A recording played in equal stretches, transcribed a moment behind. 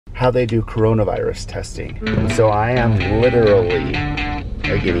how they do coronavirus testing. And so I am literally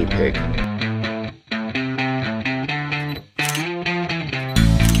a guinea pig.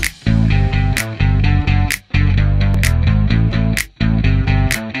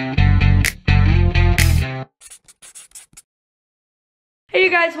 Hey you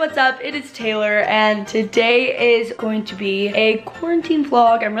guys, what's up? It is Taylor and today is going to be a quarantine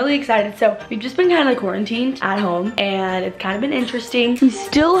vlog. I'm really excited. So we've just been kind of quarantined at home and it's kind of been interesting. We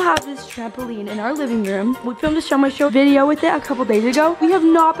still have this trampoline in our living room. We filmed a Show My Show video with it a couple days ago. We have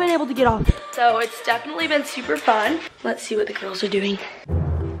not been able to get off it. So it's definitely been super fun. Let's see what the girls are doing.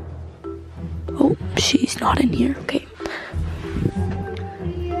 Oh, she's not in here. Okay.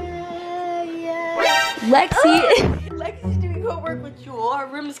 Lexi's doing homework with Jewel. Our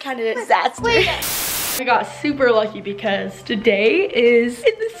room is kind of a disaster. I got super lucky because today is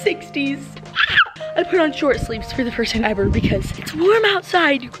in the 60s. I put on short sleeves for the first time ever because it's warm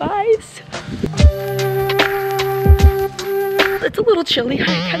outside, you guys. It's a little chilly. I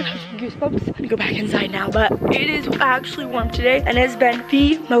kind of have some goosebumps. I'm gonna go back inside now, but it is actually warm today and has been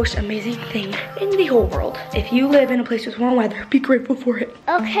the most amazing thing in the whole world. If you live in a place with warm weather, be grateful for it.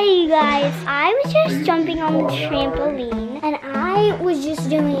 Okay, you guys, I was just jumping on the trampoline and I was just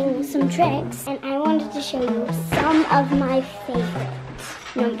doing some tricks and I wanted to show you some of my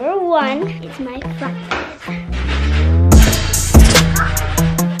favorites. Number one is my front flip.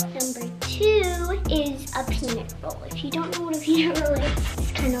 Number two is a peanut roll. If you don't know what a peanut roll is,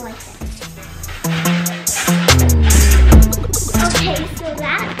 it's kind of like this. Okay, so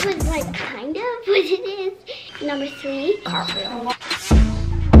that was like kind of what it is. Number three, cartwheel.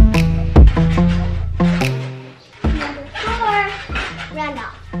 Number four, round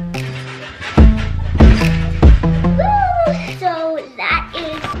off. Woo! So that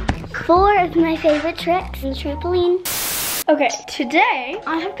is 4 of my favorite tricks on the trampoline. Okay, today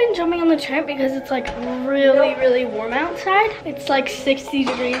I have been jumping on the tramp because it's like really warm outside. It's like 60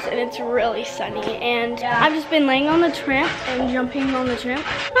 degrees and it's really sunny. And I've just been laying on the tramp and jumping on the tramp.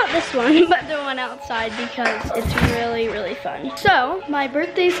 Not this one, but the one outside because it's really fun. So, my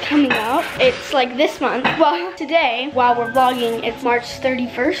birthday's coming out. It's like this month. Well, today, while we're vlogging, it's March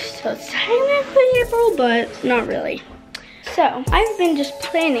 31st. So it's technically April, but not really. So, I've been just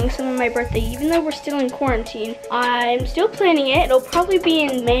planning some of my birthday, even though we're still in quarantine. I'm still planning it. It'll probably be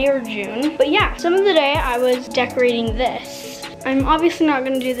in May or June. But yeah, some of the day I was decorating this. I'm obviously not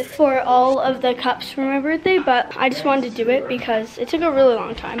gonna do this for all of the cups for my birthday, but I just wanted to do it because it took a really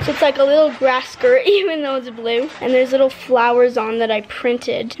long time. So it's like a little grass skirt, even though it's blue. And there's little flowers on that I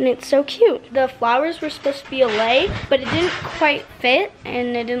printed, and it's so cute. The flowers were supposed to be a lei, but it didn't quite fit,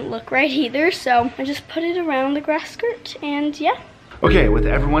 and it didn't look right either, so I just put it around the grass skirt, and yeah. Okay, with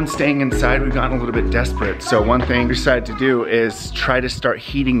everyone staying inside, we've gotten a little bit desperate. So one thing we decided to do is try to start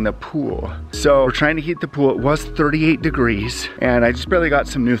heating the pool. So we're trying to heat the pool. It was 38 degrees and I just barely got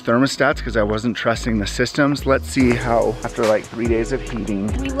some new thermostats because I wasn't trusting the systems. Let's see how, after like 3 days of heating.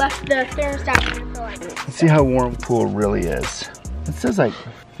 We left the thermostat for like, let's see how warm the pool really is. It says like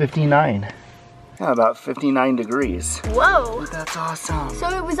 59. Yeah, about 59 degrees. Whoa. That's awesome. So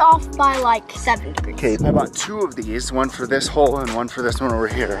it was off by like 7 degrees. Okay, I bought 2 of these, one for this hole and one for this one over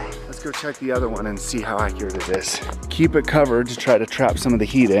here. Let's go check the other one and see how accurate it is. Keep it covered to try to trap some of the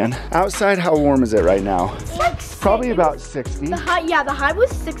heat in. Outside, how warm is it right now? It's like probably about 60. The high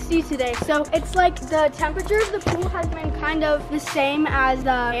was 60 today. So it's like the temperature of the pool has been kind of the same as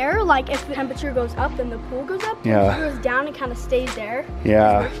the air. Like if the temperature goes up, then the pool goes up. Yeah. If it goes down, it kind of stays there.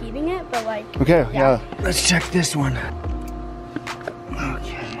 Yeah. We're heating it, but like. Okay, yeah. Let's check this one.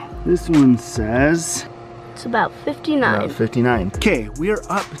 Okay. This one says it's about 59. About 59. Okay, we are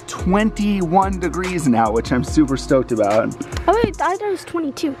up 21 degrees now, which I'm super stoked about. Oh wait, I thought it was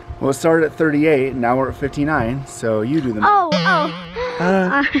 22. Well, it started at 38, and now we're at 59, so you do the math.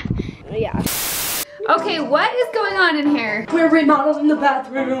 Yeah. Okay, what is going on in here? We're remodeling the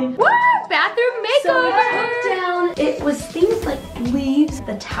bathroom. Woo! Bathroom makeover! So I took down, it was things like leaves,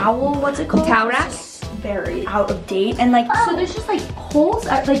 the towel, what's it called? Towel rack? Very out of date, and like so there's just like holes,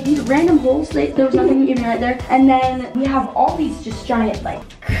 like these random holes. There was nothing even right there, and then we have all these just giant like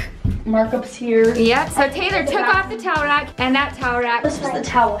markups here. Yep, so Taylor took off the towel rack and that towel rack. This was the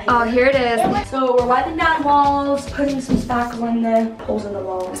towel hanger. Oh, here it is. So we're wiping down walls, putting some spackle in the holes in the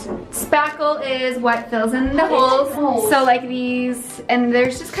walls. Spackle is what fills in the holes. So like these, and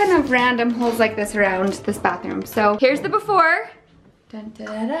there's just kind of random holes like this around this bathroom. So here's the before. Dun, da,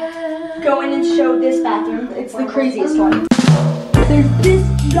 da, da. Go in and show this bathroom. It's the craziest one. There's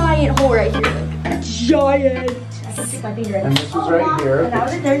this giant hole right here. Giant. Stick my finger in. And this was right here. And that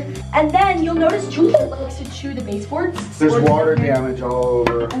was it there. And then you'll notice Jules likes to chew the baseboards. There's water damage all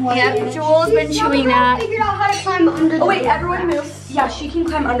over. Yep, Joel's been chewing that. Figured out how to climb under the Oh wait, door. everyone move. Yeah, she can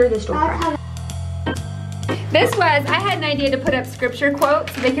climb under this door crack. This was, I had an idea to put up scripture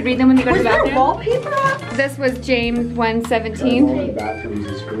quotes so they could read them when they go to Was the there bathroom. wallpaper up? This was James 1:17, the bathrooms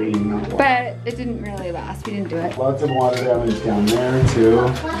is green, not water. but it didn't really last. We didn't do it. Lots of water damage down there too.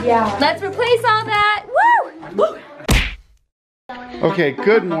 Yeah. Let's replace all that. Woo! Okay,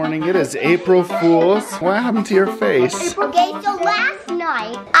 good morning. It is April Fool's. What happened to your face? Okay, so last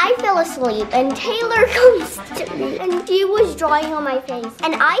night I fell asleep and Taylor comes to me and she was drawing on my face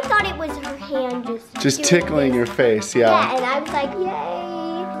and I thought it was her hand Just doing tickling this. your face, Yeah, yeah. and I was like,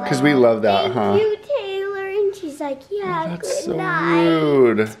 yay. Because we love that, Thank huh? you, Taylor. And she's like, yeah, That's good so night.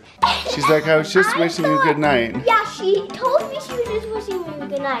 rude. She's like, I was just wishing you good night. Yeah, she told me she was just wishing me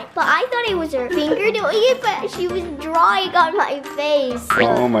good night. But I thought it was her finger doing it, but she was drawing on my face.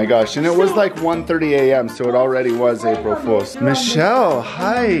 Oh my gosh, and it was like 1:30 a.m., so it already was April Fool's. Michelle,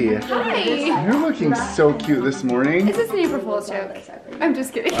 hi. Hi. You're looking so cute this morning. Is this an April Fool's joke? I'm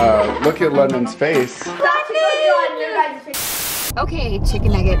just kidding. Look at London's face. Okay,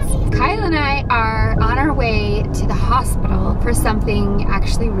 chicken nuggets. Kyle and I are on our way to the hospital for something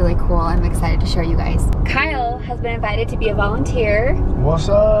actually really cool. I'm excited to show you guys. Kyle has been invited to be a volunteer What's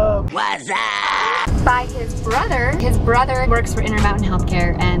up? by his brother. His brother works for Intermountain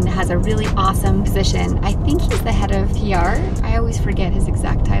Healthcare and has a really awesome position. I think he's the head of PR. I always forget his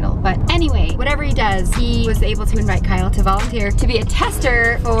exact title. But anyway, whatever he does, he was able to invite Kyle to volunteer to be a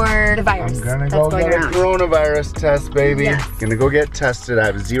tester for the virus I'm gonna that's go going get a around. coronavirus test, baby. Yes. Gonna go get tested. I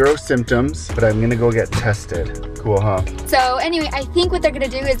have 0 symptoms, but I'm gonna go get tested. Cool, huh? So anyway, I think what they're gonna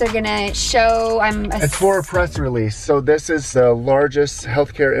do is they're gonna show, It's for a press release. So this is the largest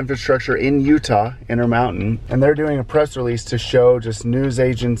healthcare infrastructure in Utah, Intermountain, and they're doing a press release to show just news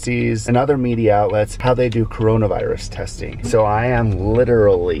agencies and other media outlets how they do coronavirus testing. So I am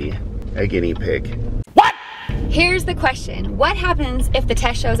literally a guinea pig. Here's the question. What happens if the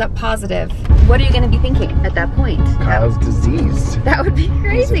test shows up positive? What are you gonna be thinking at that point? Kyle's diseased. That would be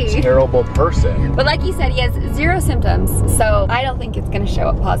He's a crazy. terrible person. But like you said, he has 0 symptoms, so I don't think it's gonna show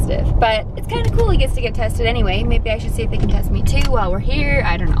up positive. But it's kind of cool he gets to get tested anyway. Maybe I should see if they can test me too while we're here.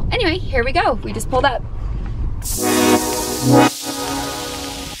 I don't know. Anyway, here we go. We just pulled up.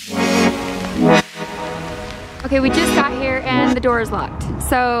 Okay, we just got here and the door is locked.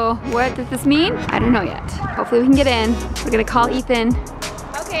 So what does this mean? I don't know yet. Hopefully we can get in. We're gonna call Ethan.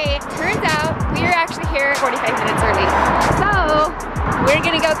 Okay, turns out we are actually here 45 minutes early. So we're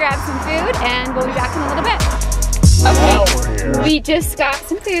gonna go grab some food and we'll be back in a little bit. Okay, we just got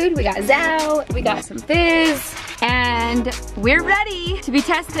some food. We got Zao, we got some fizz, and we're ready to be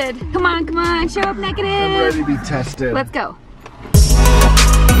tested. Come on, show up negative. I'm ready to be tested. Let's go.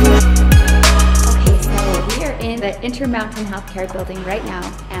 Okay, so we are in the Intermountain Healthcare building right now,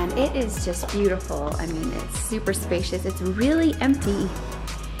 and it is just beautiful. I mean, it's super spacious. It's really empty.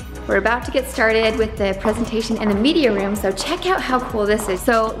 We're about to get started with the presentation in the media room, so check out how cool this is.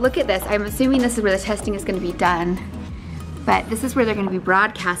 So look at this. I'm assuming this is where the testing is going to be done, but this is where they're going to be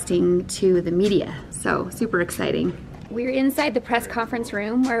broadcasting to the media. So super exciting. We're inside the press conference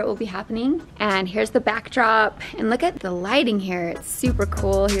room where it will be happening, and here's the backdrop, and look at the lighting here. It's super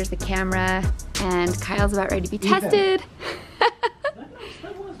cool. Here's the camera, and Kyle's about ready to be tested.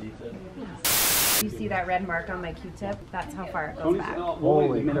 You see that red mark on my Q-tip? That's how far it goes back.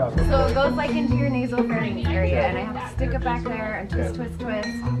 Holy crap. So it goes like into your nasopharynx area, and I have to stick it back there and twist,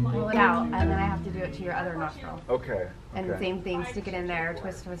 pull it out, and then I have to do it to your other nostril. Okay. And the same thing, stick it in there,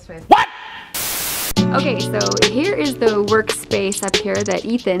 twist. Okay, so here is the workspace up here that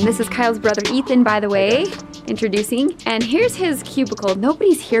Ethan, this is Kyle's brother Ethan, by the way, introducing. And here's his cubicle.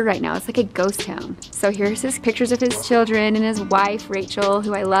 Nobody's here right now. It's like a ghost town. So here's his pictures of his children and his wife, Rachel,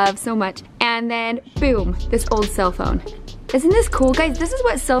 who I love so much. And then, boom, this old cell phone. Isn't this cool, guys? This is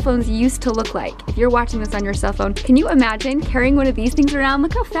what cell phones used to look like. If you're watching this on your cell phone, can you imagine carrying one of these things around?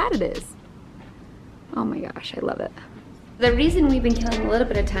 Look how fat it is. Oh my gosh, I love it. The reason we've been killing a little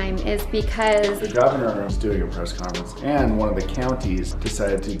bit of time is because The governor is doing a press conference, and one of the counties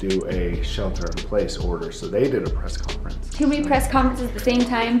decided to do a shelter-in-place order, so they did a press conference. too many press conferences at the same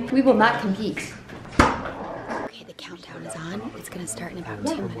time, we will not compete. Okay, the countdown is on. It's gonna start in about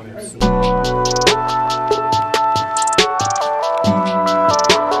 2 minutes.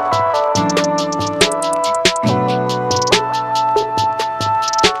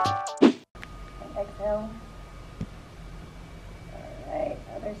 Exhale. All right,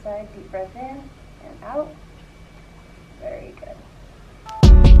 other side, deep breath in and out. Very good.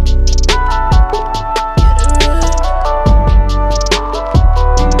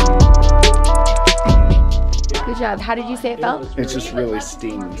 job. How did you say it felt? It just really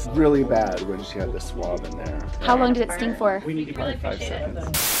stings. Really bad when she had the swab in there. How long did it sting for? Probably 5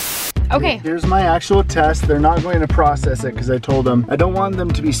 seconds. Okay. Here's my actual test. They're not going to process it because I told them I don't want them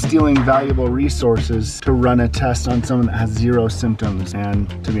to be stealing valuable resources to run a test on someone that has 0 symptoms. And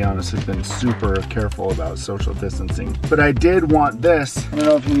to be honest, I've been super careful about social distancing. But I did want this. I don't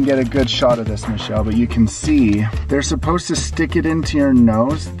know if you can get a good shot of this, Michelle, but you can see they're supposed to stick it into your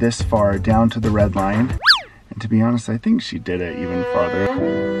nose this far down to the red line. And to be honest, I think she did it even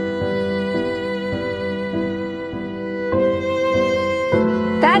farther.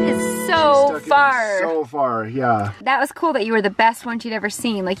 That is so far. So far, yeah. That was cool that you were the best one she'd ever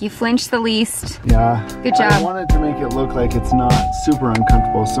seen. Like you flinched the least. Yeah. Good job. I wanted to make it look like it's not super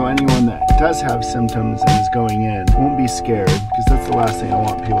uncomfortable, so anyone that does have symptoms and is going in won't be scared, because that's the last thing I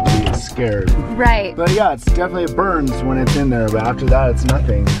want people to be, is scared. Right. But yeah, it's definitely, it burns when it's in there, but after that, it's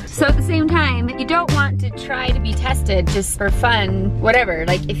nothing. So at the same time, you don't want to try to be tested just for fun, whatever.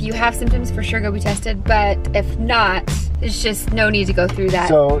 Like if you have symptoms, for sure go be tested, but if not, there's just no need to go through that.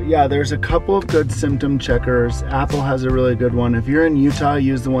 So yeah, there's a couple of good symptom checkers. Apple has a really good one. If you're in Utah,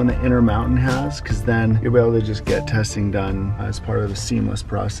 use the one that Intermountain has, because then you'll be able to just get testing done as part of the seamless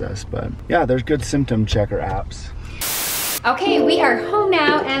process. But yeah, there's good symptom checker apps. Okay, we are home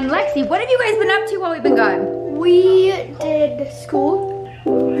now, and Lexi, what have you guys been up to while we've been gone? We did school,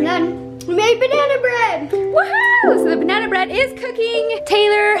 and then we made banana bread. Woohoo! So the banana bread is cooking.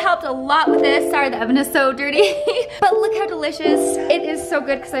 Taylor helped a lot with this. Sorry, the oven is so dirty. But look how delicious. It is so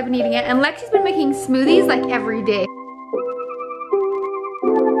good because I've been eating it. And Lexi's been making smoothies like every day.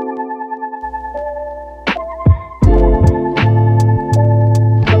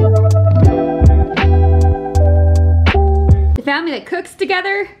 The family that cooks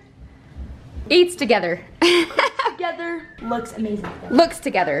together, eats together. Together looks amazing. Looks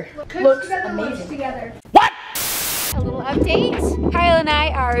together. Looks amazing. Together. A little update. Kyle and I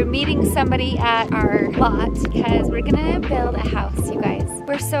are meeting somebody at our lot because we're gonna build a house, you guys.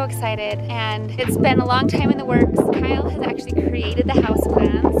 We're so excited, and it's been a long time in the works. Kyle has actually created the house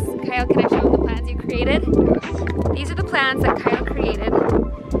plans. Kyle, can I show them the plans you created? These are the plans that Kyle created.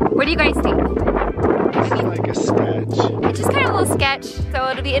 What do you guys think? It's like a sketch. It's just kind of a little sketch, so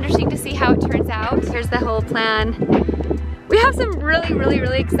it'll be interesting to see how it turns out. Here's the whole plan. We have some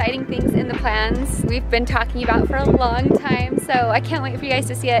really exciting things in the plans we've been talking about for a long time, so I can't wait for you guys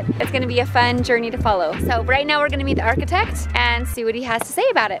to see it. It's gonna be a fun journey to follow. So right now we're gonna meet the architect and see what he has to say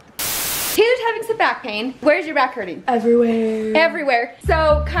about it. Taylor's having some back pain. Where's your back hurting? Everywhere. Everywhere.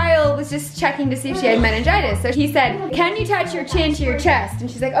 So Kyle was just checking to see if she had meningitis. So he said, can you touch your chin to your chest? And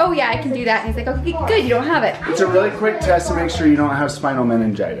she's like, oh yeah, I can do that. And he's like, okay, good, you don't have it. It's a really quick test to make sure you don't have spinal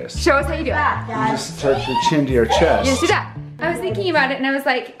meningitis. Show us how you do it. You just touch your chin to your chest. You just do that. I was thinking about it and I was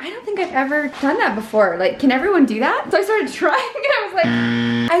like, I don't think I've ever done that before. Like, can everyone do that? So I started trying and I was like,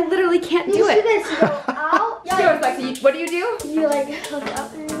 I literally can't do it. You go out. Show us, Lexi, what do you do? You like look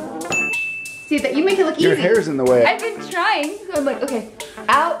up and See that you make it look easy. Your hair's in the way. I've been trying. So I'm like, okay,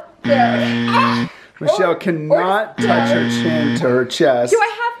 out there. Michelle cannot touch her chin to her chest. Do I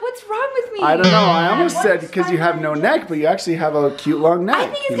have, what's wrong with me? I don't know, I almost said because you have no neck, but you actually have a cute long neck. I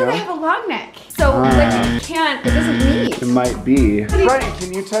think it's because I have a long neck. So like you can't, it doesn't It need. might be. Brian,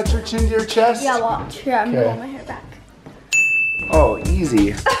 can you touch your chin to your chest? yeah, watch. Yeah, I'm pulling my hair back. Oh,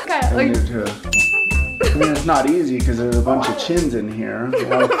 easy. Okay, I like, mean, it's not easy because there's a bunch of chins in here. A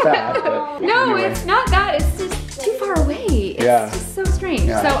lot of fat, but no, anyway. it's not that. It's just too far away. It's just so strange.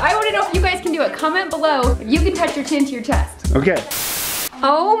 Yeah. So I want to know if you guys can do it. Comment below if you can touch your chin to your chest. Okay.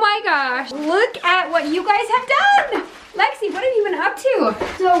 Oh my gosh. Look at what you guys have done. Lexi, what have you been up to?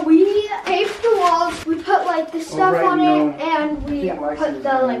 So we taped the walls, we put like the stuff right, on no. it, and we put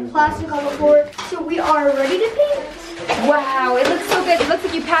the like plastic on the floor. So we are ready to paint. Wow, it looks so good. It looks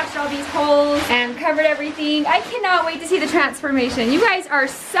like you patched all these holes and covered everything. I cannot wait to see the transformation. You guys are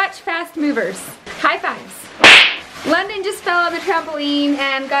such fast movers. High fives. London just fell on the trampoline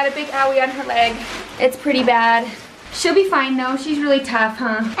and got a big owie on her leg. It's pretty bad. She'll be fine though. She's really tough,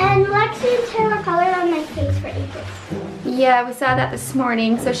 huh? And Lexi and Taylor colored on my face for April. Yeah, we saw that this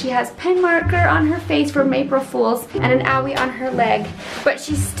morning. So she has pen marker on her face from April Fool's and an owie on her leg. But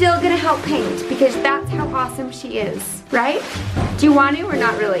she's still gonna help paint because that's how awesome she is, right? Do you want to or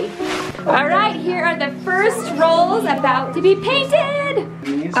not really? All right, here are the first rolls about to be painted.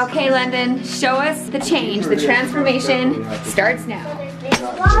 Okay, London, show us the change. The transformation starts now.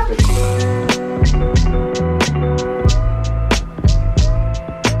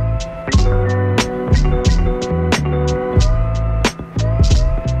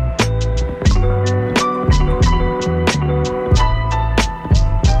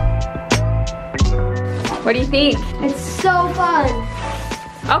 What do you think? It's so fun.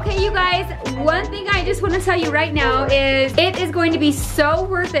 Okay, you guys, one thing I just want to tell you right now is it is going to be so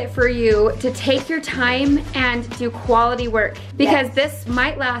worth it for you to take your time and do quality work because this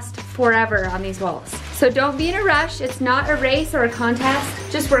might last forever on these walls. So don't be in a rush. It's not a race or a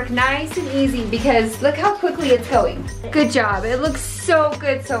contest. Just work nice and easy because look how quickly it's going. Good job. It looks so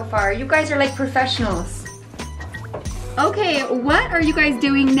good so far. You guys are like professionals. Okay, what are you guys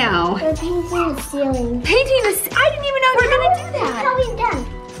doing now? We're painting the ceiling. Painting the I didn't even know you were gonna do That's that. how we've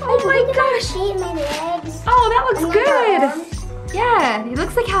done. Oh my gosh. My feet, my legs. Oh, that looks and like our good. arms. Yeah, it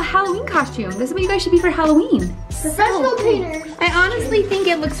looks like a Halloween costume. This is what you guys should be for Halloween. Professional painters. I honestly think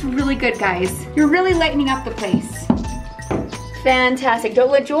it looks really good, guys. You're really lightening up the place. Fantastic.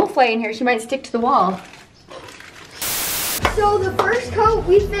 Don't let Jewel fly in here. She might stick to the wall. So the first coat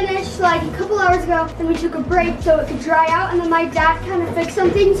we finished like a couple hours ago, then we took a break so it could dry out, and then my dad kind of fixed some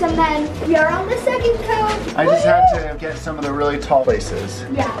things, and then we are on the second coat. I just had to get some of the really tall places.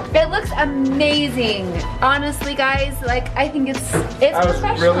 Yeah. It looks amazing. Honestly, guys, like I think it's I was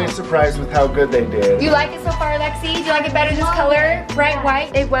professional. really surprised with how good they did. You like it so far, Lexi? Do you like it better this color? Bright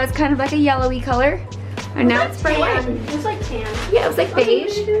white? It was kind of like a yellowy color. And now it's bright white. It was like tan. Yeah, it was like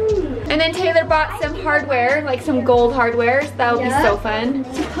beige. And then Taylor bought some hardware, like some gold hardware. So that would be so fun.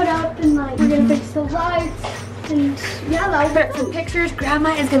 To put up and like we're gonna fix the lights and yeah, that Put up some pictures. Grandma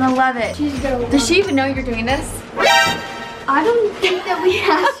is gonna love it. she's gonna. Does she even know you're doing this? I don't think that we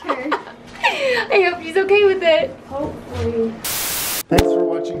asked her. I hope she's okay with it. Hopefully. Thanks for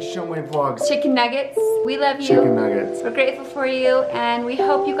watching Show My Vlogs. Chicken nuggets. We love you. Chicken nuggets. We're grateful for you, and we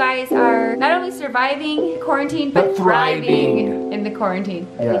hope you guys are not only surviving quarantine, but But thriving. in the quarantine.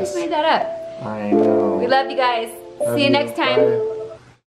 We Yes. just made that up. I know. We love you guys. Love See you you. next time. Bye.